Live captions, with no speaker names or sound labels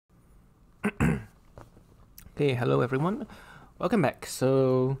Hey, hello everyone. Welcome back.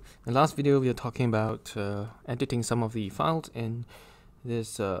 So, in the last video we were talking about editing some of the files in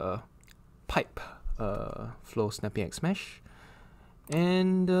this pipe flow snappyx mesh.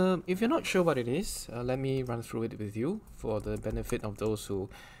 And if you're not sure what it is, let me run through it with you for the benefit of those who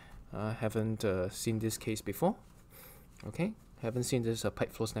haven't seen this case before. Okay, haven't seen this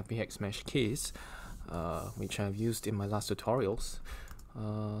pipe flow snappyx mesh case, which I've used in my last tutorials.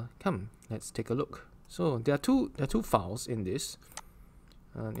 Come, let's take a look. So there are two files in this.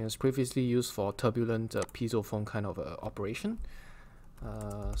 It was previously used for turbulent piezoform kind of operation.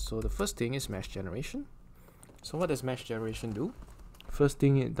 So the first thing is mesh generation. So what does mesh generation do? First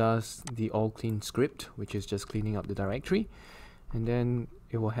thing, it does the all clean script, which is just cleaning up the directory, and then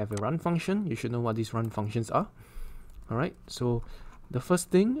it will have a run function. You should know what these run functions are. Alright, so the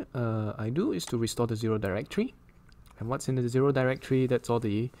first thing I do is to restore the 0 directory. And what's in the 0 directory? That's all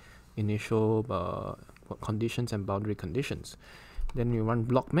the initial conditions and boundary conditions. Then we run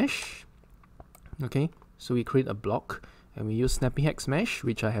block mesh. Okay, so we create a block and we use snappyx mesh,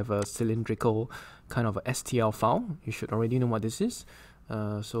 which I have a cylindrical kind of a STL file. You should already know what this is.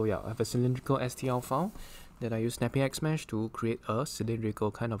 So yeah, I have a cylindrical STL file that I use snappyx mesh to create a cylindrical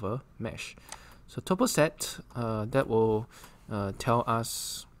kind of a mesh. So topo set, that will tell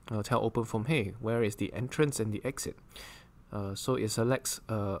OpenFoam, hey, where is the entrance and the exit? So it selects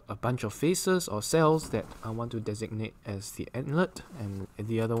a bunch of faces or cells that I want to designate as the inlet, and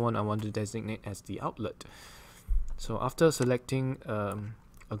the other one I want to designate as the outlet. So after selecting a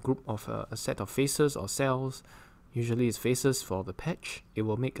group of a set of faces or cells, usually it's faces for the patch, it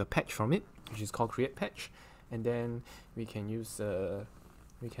will make a patch from it, which is called create patch, and then we can use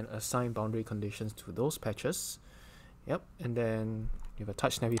we can assign boundary conditions to those patches. Yep, and then we have a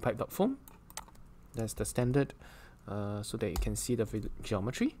touch snappy pipe.foam. That's the standard. So that you can see the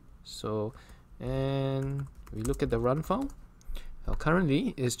geometry. So, and we look at the run file.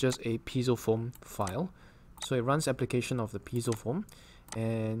 Currently it's just a piezoform file, so it runs application of the piezoform,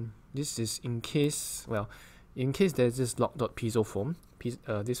 and this is in case, well, in case there's this log.piezoform,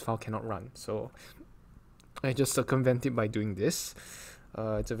 this file cannot run. So I just circumvent it by doing this.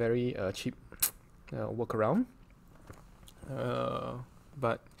 It's a very cheap workaround,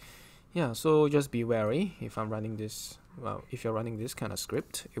 but yeah, so just be wary if I'm running this. Well, if you're running this kind of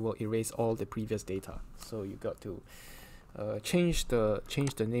script, it will erase all the previous data. So you got to change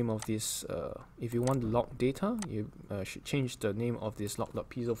the name of this. If you want the log data, you should change the name of this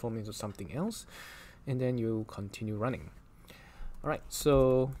log.piezoform into something else, and then you continue running. All right,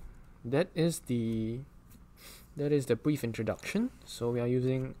 so that is the brief introduction. So we are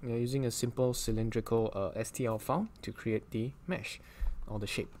using a simple cylindrical STL file to create the mesh or the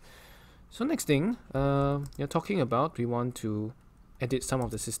shape. So next thing, you're talking about, we want to edit some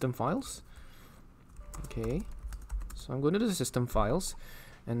of the system files. Okay, so I'm going to the system files,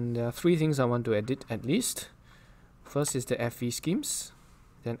 and there are 3 things I want to edit at least. First is the FE schemes,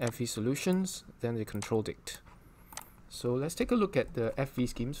 then FE solutions, then the control dict. So let's take a look at the FE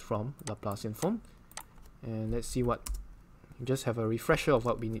schemes from LaplacianFoam, and let's see what, just have a refresher of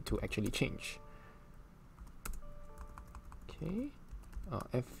what we need to actually change. Okay,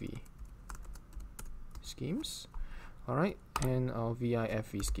 FE schemes. Alright, and our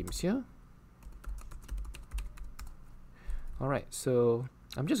VIFE schemes here. Alright, so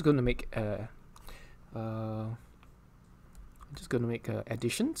I'm just going to make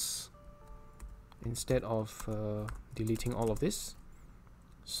additions instead of deleting all of this.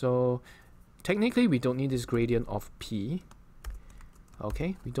 So technically we don't need this gradient of P.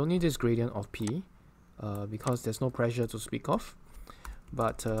 Okay, we don't need this gradient of P because there's no pressure to speak of,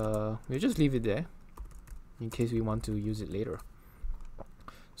 but we'll just leave it there in case we want to use it later.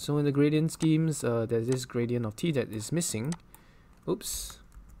 So in the gradient schemes, there's this gradient of T that is missing. Oops.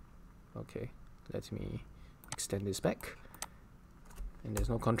 Okay, let me extend this back. And there's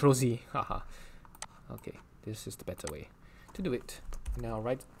no Control Z. Haha. Okay, this is the better way to do it. Now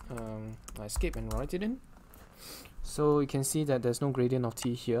I escape and write it in. So you can see that there's no gradient of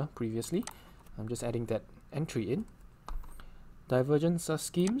T here previously. I'm just adding that entry in. Divergence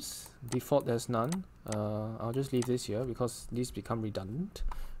schemes, default there's none. I'll just leave this here because these become redundant.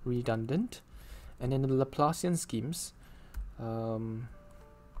 And then the Laplacian schemes, okay,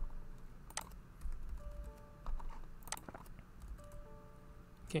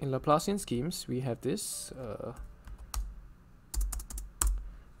 in Laplacian schemes we have this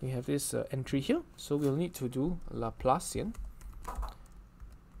entry here. So we'll need to do Laplacian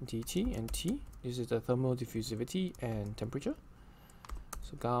dt and T. This is the thermal diffusivity and temperature.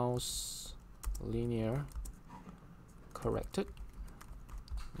 So Gauss linear corrected,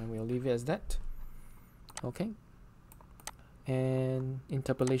 and we'll leave it as that. Okay. And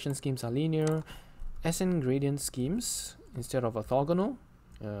interpolation schemes are linear. SN gradient schemes, instead of orthogonal,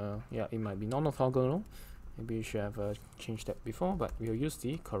 yeah, it might be non-orthogonal. Maybe you should have changed that before, but we'll use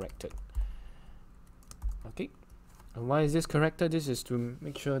the corrected. Okay. And why is this corrected? This is to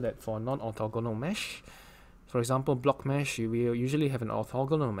make sure that for non-orthogonal mesh, for example, block mesh, you will usually have an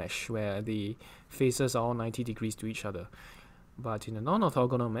orthogonal mesh where the faces are all 90 degrees to each other. But in a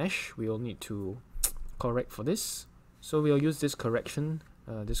non-orthogonal mesh, we'll need to correct for this. So we'll use this correction,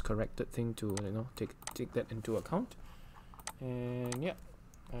 this corrected thing to take that into account. And yeah,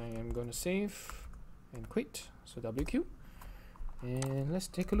 I am going to save and quit. So WQ. And let's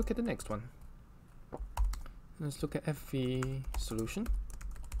take a look at the next one. Let's look at FV solution.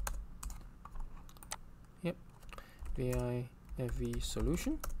 Yep, VI FV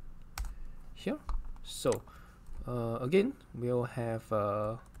solution here. So again, we'll have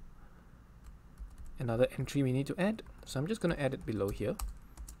another entry we need to add. So I'm just going to add it below here.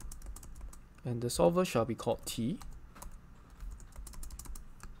 And the solver shall be called T.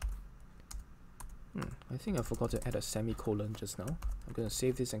 I think I forgot to add a semicolon just now. I'm going to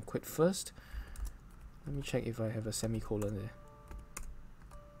save this and quit first. Let me check if I have a semicolon there.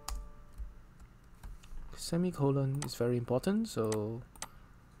 Semicolon is very important, so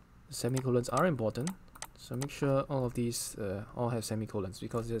semicolons are important. So make sure all of these all have semicolons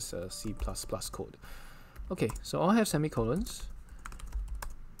because this is C++ code. Okay, so all have semicolons.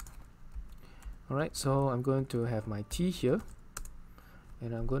 Alright, so I'm going to have my T here,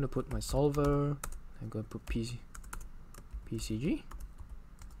 and I'm going to put my solver. I'm going to put PCG,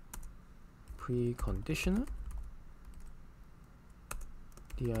 preconditioner,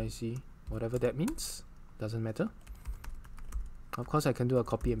 DIC, whatever that means, doesn't matter. Of course, I can do a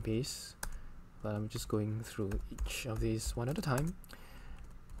copy and paste, but I'm just going through each of these one at a time.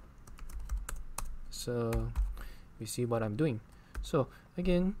 So we see what I'm doing. So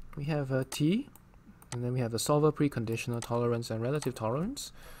again, we have a T, and then we have the solver, preconditional, tolerance, and relative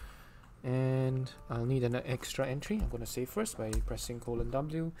tolerance. And I'll need an extra entry. I'm going to save first by pressing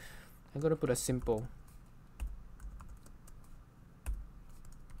 :W. I'm going to put a simple.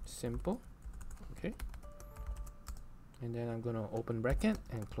 Okay. And then I'm going to open bracket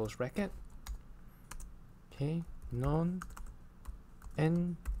and close bracket. Okay, number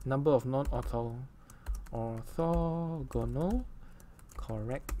of orthogonal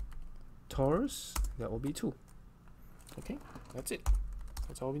correctors, that will be 2. Okay, that's it.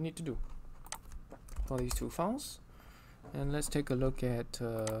 That's all we need to do for these two files. And let's take a look at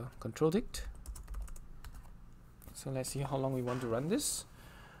control dict. So let's see how long we want to run this.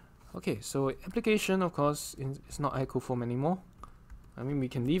 Okay, so application, of course, it's not OpenFoam anymore. I mean, we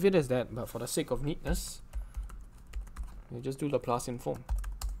can leave it as that, but for the sake of neatness, we just do LaplacianFoam.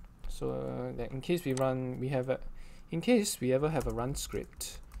 So that in case we ever have a run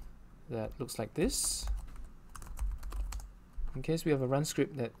script that looks like this. In case we have a run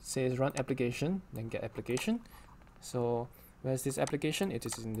script that says run application, then get application. So where's this application? It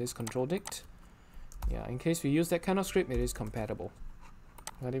is in this control dict. Yeah, in case we use that kind of script, it is compatible.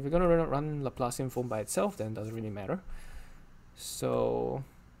 But if we're going to run LaplacianFoam by itself, then it doesn't really matter. So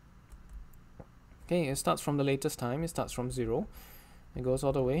okay, it starts from the latest time. It starts from 0. It goes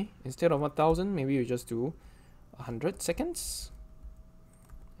all the way. Instead of 1000, maybe we just do 100 seconds.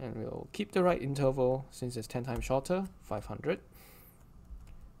 And we'll keep the right interval since it's 10 times shorter, 500.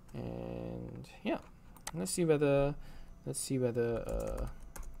 And yeah, let's see whether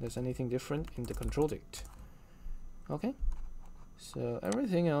there's anything different in the control dict. Okay, so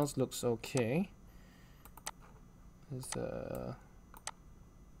everything else looks okay. There's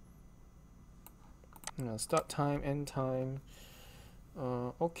start time, end time.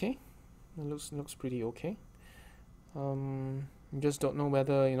 Okay, it looks pretty okay. Just don't know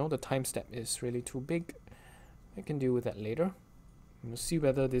whether the time step is really too big. I can deal with that later. We'll see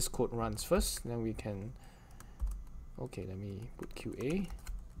whether this code runs first, then we can. Okay, let me put QA.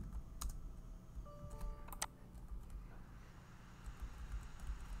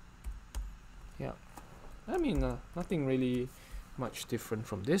 Yeah, I mean nothing really much different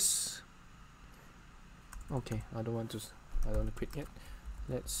from this. Okay, I don't want to quit yet.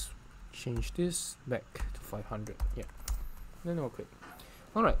 Let's change this back to 500. Yeah. Then we'll quit.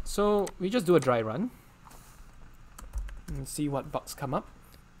 Alright, so we just do a dry run and see what bugs come up.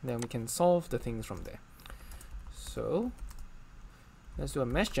 Then we can solve the things from there. So let's do a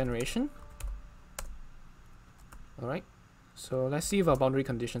mesh generation. Alright, so let's see if our boundary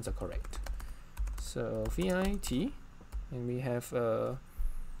conditions are correct. So VIT, and we have a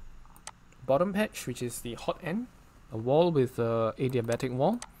bottom patch, which is the hot end, a wall with a adiabatic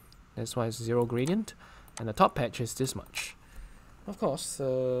wall. That's why it's 0 gradient. and the top patch is this much. Of course,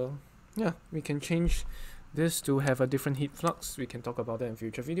 yeah, we can change this to have a different heat flux. We can talk about that in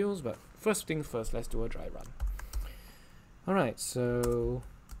future videos, but first thing first, let's do a dry run. Alright, so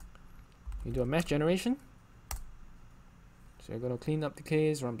you do a mesh generation. So you're going to clean up the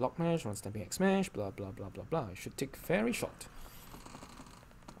case, run block mesh, run SnappyX mesh, blah blah blah blah blah. It should take very short.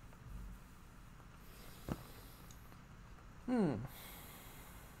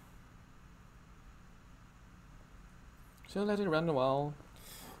 So let it run a while.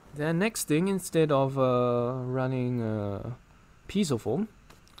 Then next thing, instead of running PiezoFoam,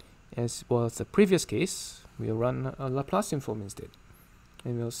 as was the previous case, we'll run a LaplacianFoam instead.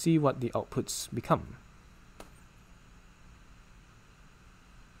 And we'll see what the outputs become.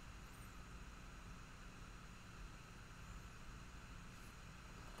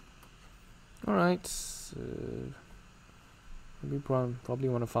 Alright, so we probably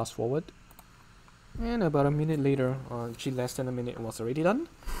want to fast forward. And about a minute later, or actually less than a minute, it was already done.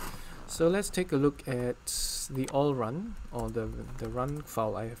 So let's take a look at the all run, or the run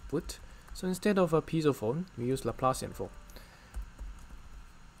file I have put. So instead of a PiezoFoam, we use LaplacianFoam.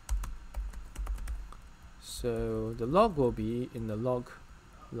 So the log will be in the log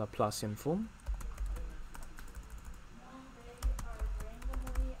LaplacianFoam.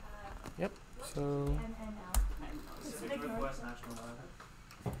 Yep, so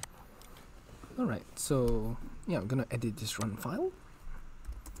alright, so yeah, I'm gonna edit this run file.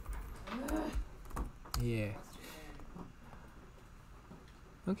 Yeah.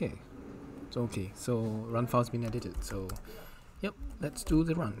 Okay. It's okay. So run file's been edited. So yep, let's do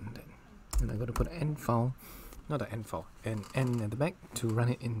the run then. And I'm gonna put an end file, not an end file, an N at the back to run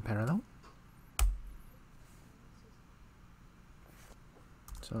it in parallel.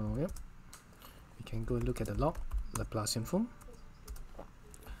 So yep, we can go look at the log LaplacianFoam.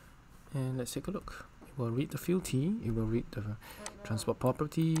 And let's take a look. It will read the field T, it will read the transport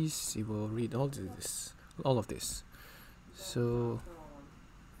properties, it will read all of this. So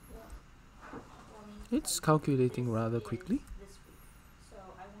it's calculating rather quickly.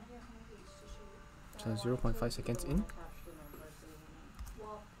 So 0.5 seconds in.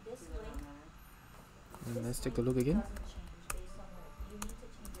 And let's take a look again.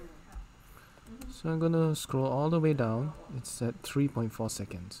 So I'm gonna scroll all the way down. It's at 3.4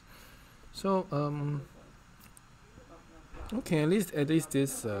 seconds. So okay, at least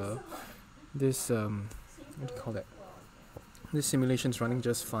this what do you call that? This simulation's running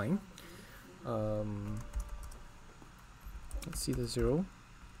just fine. Let's see the 0.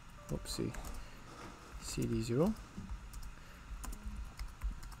 Oopsie. CD0.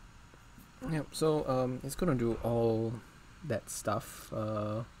 Yep. So it's gonna do all that stuff.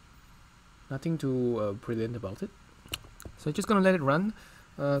 Nothing too brilliant about it. So just gonna let it run.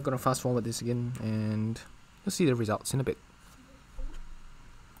 Gonna fast forward this again, and you'll see the results in a bit.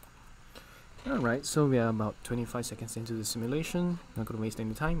 Alright, so we are about 25 seconds into the simulation. Not gonna waste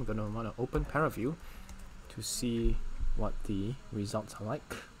any time. We're gonna run an open paraview to see what the results are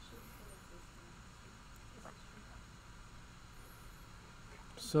like.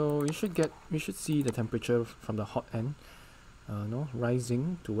 So you should see the temperature from the hot end,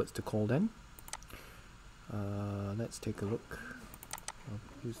 rising towards the cold end. Let's take a look. I'll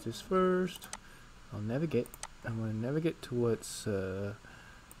use this first. I'll navigate. I'm going to navigate towards the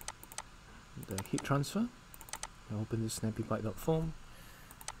heat transfer. I'll open this snappypipe.foam.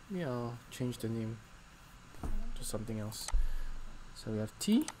 Maybe I'll change the name to something else. So we have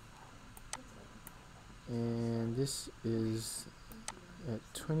T, and this is at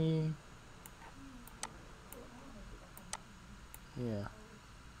 20. Yeah.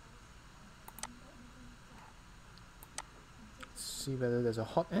 See whether there's a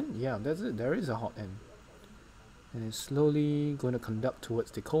hot end. Yeah, that's it. There is a hot end, and it's slowly going to conduct towards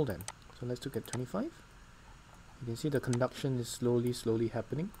the cold end. So let's look at 25. You can see the conduction is slowly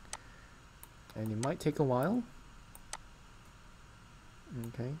happening, and it might take a while.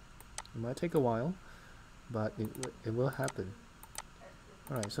 Okay, it might take a while, but it will happen.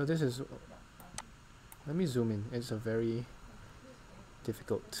 Alright, so this is, let me zoom in. It's a very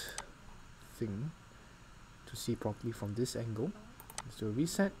difficult thing to see properly from this angle. Let's do a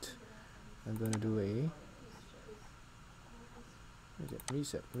reset. I'm going to do a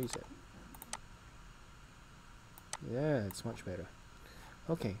reset. Yeah, it's much better.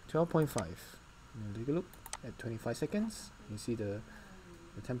 Okay, 12.5. Take a look at 25 seconds. You see the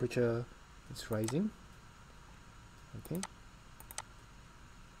temperature is rising. Okay.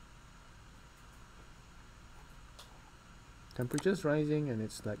 Temperature's rising, and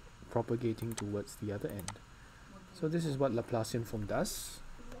it's like propagating towards the other end. So this is what LaplacianFoam does.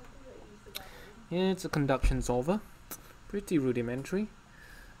 It's a conduction solver, pretty rudimentary.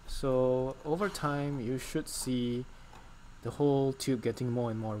 So over time you should see the whole tube getting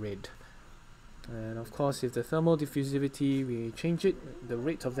more and more red. And of course, if the thermal diffusivity, we change it, the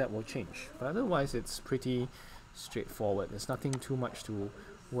rate of that will change. But otherwise it's pretty straightforward. There's nothing too much to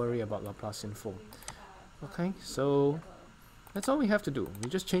worry about LaplacianFoam. Okay, so that's all we have to do. We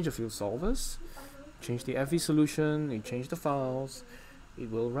just change a few solvers, change the FV solution, we change the files,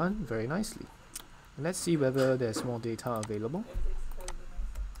 it will run very nicely. Let's see whether there's more data available.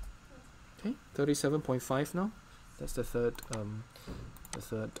 Okay, 37.5 now. That's the third.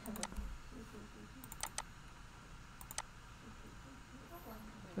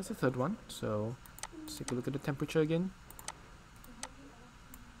 That's the third one. So let's take a look at the temperature again.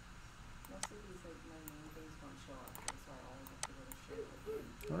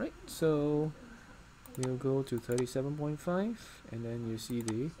 Alright, so we'll go to 37.5, and then you see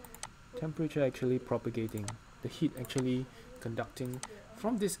the temperature actually propagating, the heat actually conducting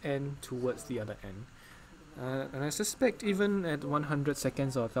from this end towards the other end. And I suspect even at 100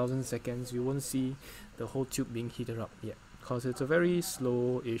 seconds or 1000 seconds, you won't see the whole tube being heated up yet, because it's a very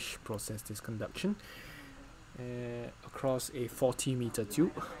slow-ish process, this conduction, across a 40-meter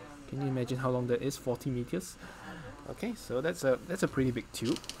tube. Can you imagine how long that is? 40 meters. Okay, so that's a pretty big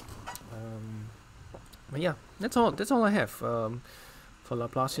tube. But yeah, that's all I have for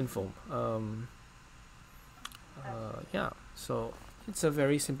LaplacianFoam. Yeah, so it's a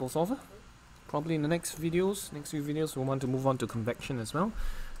very simple solver. Probably in the next few videos, we'll want to move on to convection as well,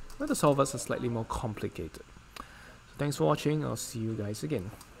 where the solvers are slightly more complicated. So thanks for watching. I'll see you guys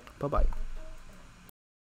again. Bye bye.